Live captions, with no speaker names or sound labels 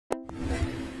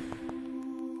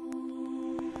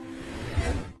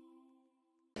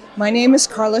My name is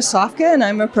Carla Sofka, and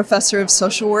I'm a professor of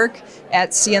social work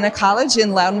at Siena College in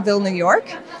Loudonville, New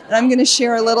York. And I'm going to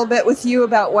share a little bit with you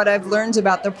about what I've learned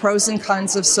about the pros and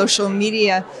cons of social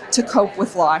media to cope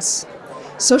with loss.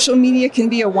 Social media can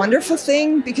be a wonderful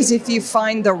thing because if you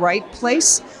find the right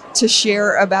place to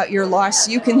share about your loss,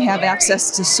 you can have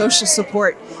access to social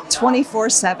support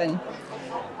 24/7.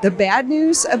 The bad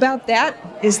news about that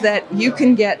is that you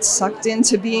can get sucked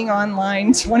into being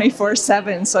online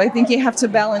 24/7. So I think you have to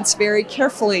balance very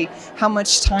carefully how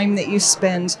much time that you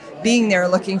spend being there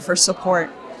looking for support.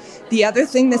 The other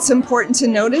thing that's important to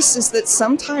notice is that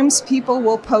sometimes people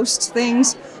will post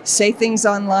things, say things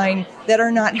online that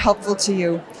are not helpful to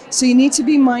you. So you need to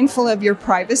be mindful of your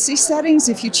privacy settings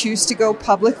if you choose to go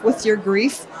public with your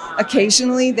grief.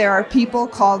 Occasionally there are people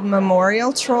called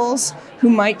memorial trolls who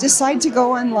might decide to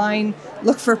go online,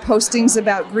 look for postings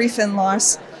about grief and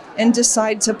loss, and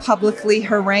decide to publicly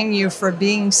harangue you for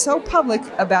being so public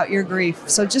about your grief.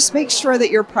 So just make sure that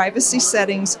your privacy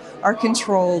settings are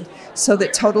controlled so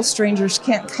that total strangers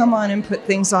can't come on and put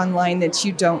things online that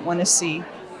you don't want to see.